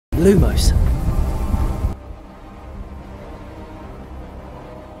Lumos.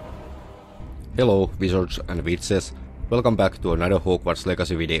 Hello wizards and witches, welcome back to another Hogwarts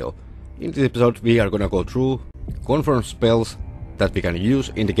Legacy video. In this episode we are gonna go through confirmed spells that we can use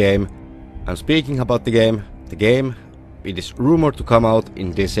in the game. And speaking about the game it is rumored to come out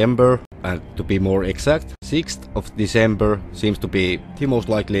in December, and to be more exact, 6th of December seems to be the most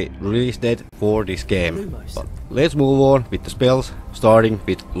likely release date for this game. But let's move on with the spells, starting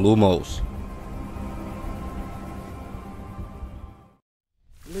with Lumos.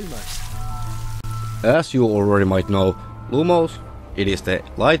 As you already might know, Lumos, it is the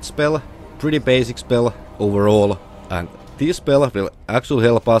light spell, pretty basic spell overall, and this spell will actually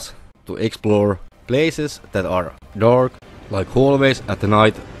help us to explore places that are dark, like hallways at the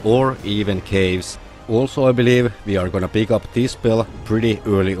night or even caves. Also I believe we are gonna pick up this spell pretty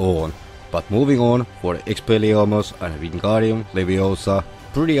early on. But moving on for Expelliarmus and Wingardium Leviosa,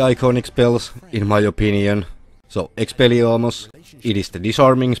 pretty iconic spells in my opinion. So Expelliarmus, it is the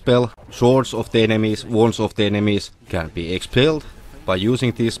disarming spell. Swords of the enemies, wands of the enemies can be expelled by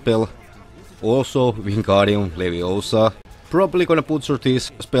using this spell. Also Wingardium Leviosa. Probably gonna butcher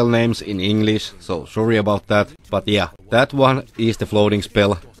these spell names in English, so sorry about that. But yeah, that one is the floating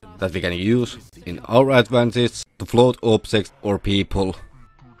spell that we can use in our advantage to float objects or people.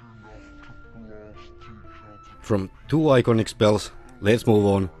 From two iconic spells, let's move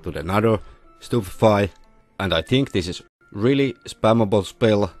on to another, Stupify. And I think this is really spammable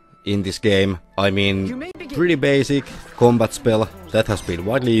spell in this game. I mean, pretty basic combat spell that has been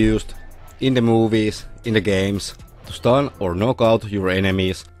widely used in the movies, in the games, to stun or knock out your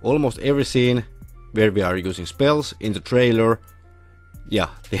enemies. Almost every scene where we are using spells in the trailer, yeah,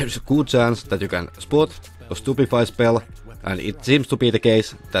 there's a good chance that you can spot a Stupify spell, and it seems to be the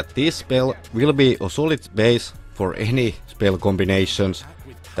case that this spell will be a solid base for any spell combinations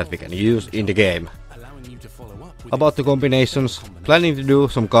that we can use in the game. About the combinations, planning to do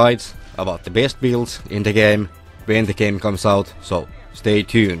some guides about the best builds in the game when the game comes out, so stay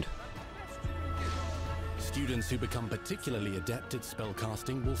tuned. Students who become particularly adept at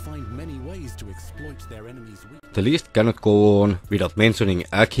spellcasting will find many ways to exploit their enemies' weaknesses. The list cannot go on without mentioning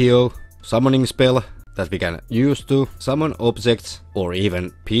Accio, summoning spell that we can use to summon objects or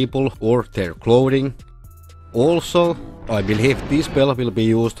even people or their clothing. Also, I believe this spell will be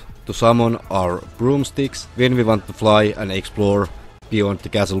used to summon our broomsticks when we want to fly and explore beyond the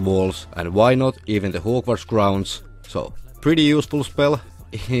castle walls, and why not even the Hogwarts grounds. So, pretty useful spell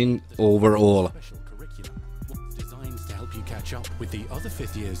in overall.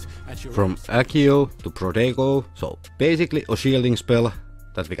 From Accio to Protego, so basically a shielding spell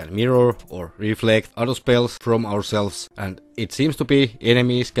that we can mirror or reflect other spells from ourselves, and it seems to be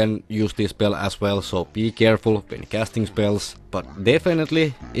enemies can use this spell as well, so be careful when casting spells. But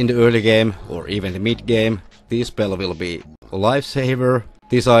definitely in the early game or even the mid game, this spell will be a lifesaver,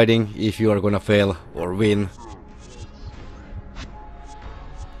 deciding if you are gonna fail or win.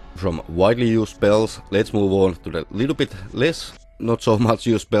 From widely used spells, let's move on to the little bit less, not so much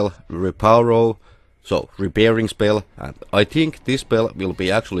used spell, Reparo, so repairing spell. And I think this spell will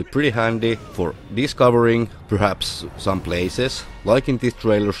be actually pretty handy for discovering perhaps some places, like in this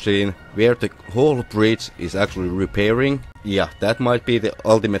trailer scene, where the whole bridge is actually repairing. Yeah, that might be the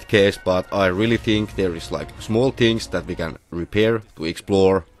ultimate case, but I really think there is like small things that we can repair to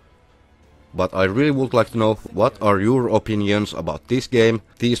explore. But I really would like to know what are your opinions about this game,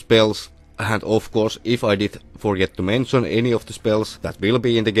 these spells, and of course if I did forget to mention any of the spells that will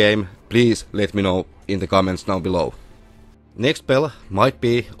be in the game, please let me know in the comments down below. Next spell might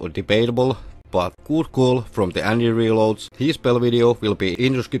be debatable, but good call from the Andy Reloads. His spell video will be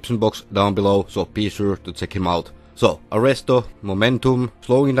in the description box down below, so be sure to check him out. So, Arresto, Momentum,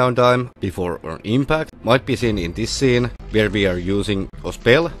 slowing down time before an impact might be seen in this scene, where we are using a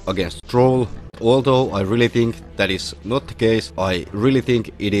spell against Troll. Although I really think that is not the case, I really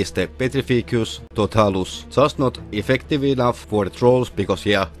think it is the Petrificus Totalus. Just not effective enough for the Trolls, because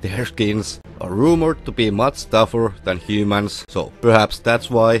yeah, their skins are rumored to be much tougher than humans, so perhaps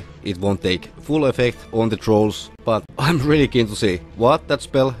that's why it won't take full effect on the Trolls. But I'm really keen to see what that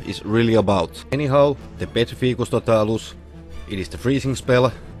spell is really about. Anyhow, the Petrificus Totalus, it is the freezing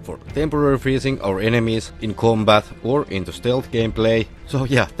spell for temporary freezing our enemies in combat or into stealth gameplay. So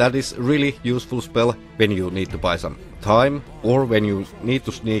yeah, that is really useful spell when you need to buy some time or when you need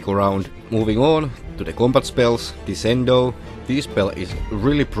to sneak around. Moving on to the combat spells, Descendo. This spell is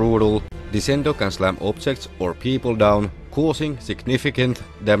really brutal. Descendo can slam objects or people down, causing significant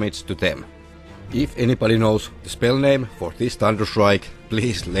damage to them. If anybody knows the spell name for this Thunderstrike,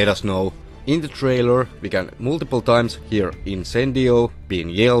 please let us know. In the trailer we can multiple times hear Incendio being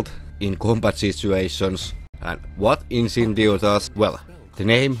yelled in combat situations. And what Incendio does? Well, the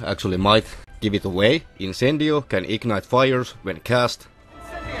name actually might give it away. Incendio can ignite fires when cast.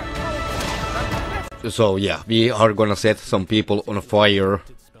 So yeah, we are gonna set some people on fire.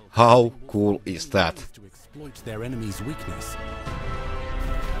 How cool is that? To exploit their enemy's weakness.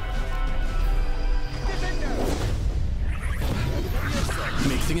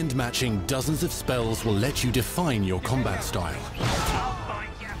 Mixing and matching dozens of spells will let you define your combat style.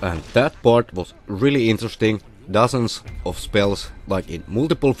 And that part was really interesting. Dozens of spells, like in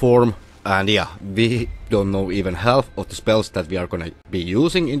multiple form. And yeah, we don't know even half of the spells that we are gonna be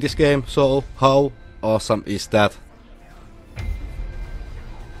using in this game. So how awesome is that?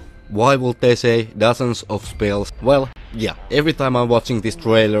 Why would they say dozens of spells? Well, yeah, every time I'm watching this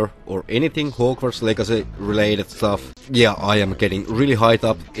trailer or anything Hogwarts Legacy related stuff, yeah, I am getting really hyped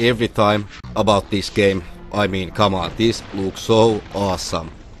up every time about this game. I mean, come on, this looks so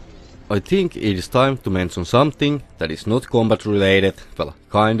awesome. I think it is time to mention something that is not combat related, well,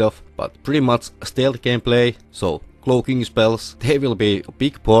 kind of, but pretty much stealth gameplay. So, cloaking spells, they will be a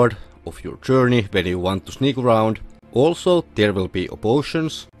big part of your journey when you want to sneak around. Also, there will be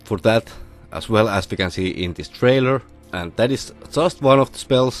potions for that, as well as we can see in this trailer. And that is just one of the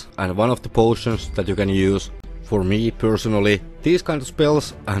spells and one of the potions that you can use. For me personally, these kind of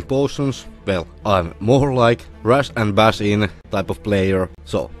spells and potions, well, I'm more like rush and bash in type of player.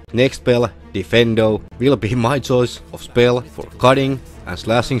 So, next spell, Defendo, will be my choice of spell for cutting and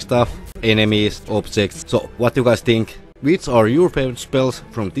slashing stuff, enemies, objects. So, what do you guys think? Which are your favorite spells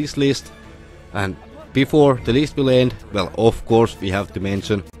from this list? And before the list will end, well, of course we have to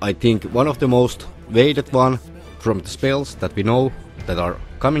mention, I think one of the most weighted one from the spells that we know that are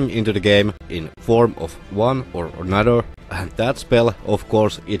coming into the game in form of one or another. And that spell, of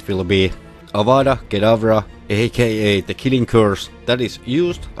course, it will be Avada Kedavara, aka the Killing Curse, that is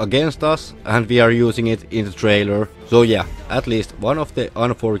used against us and we are using it in the trailer. So yeah, at least one of the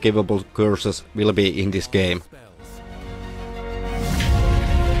unforgivable curses will be in this game.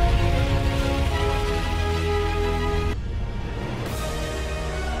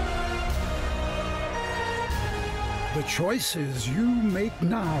 The choices you make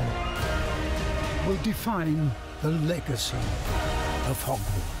now will define the legacy of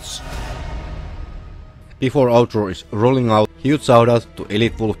Hogwarts. Before outro is rolling out, huge shout out to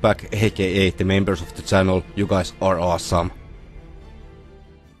Elite Wolfpack, aka the members of the channel. You guys are awesome.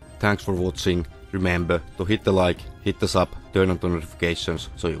 Thanks for watching. Remember to hit the like, hit the sub, turn on the notifications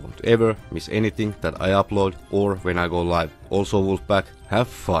so you won't ever miss anything that I upload or when I go live. Also Wolfpack, have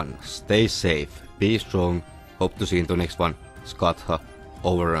fun, stay safe, be strong. Hope to see you in the next one. Skatha,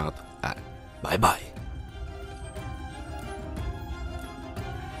 over and out, and bye bye.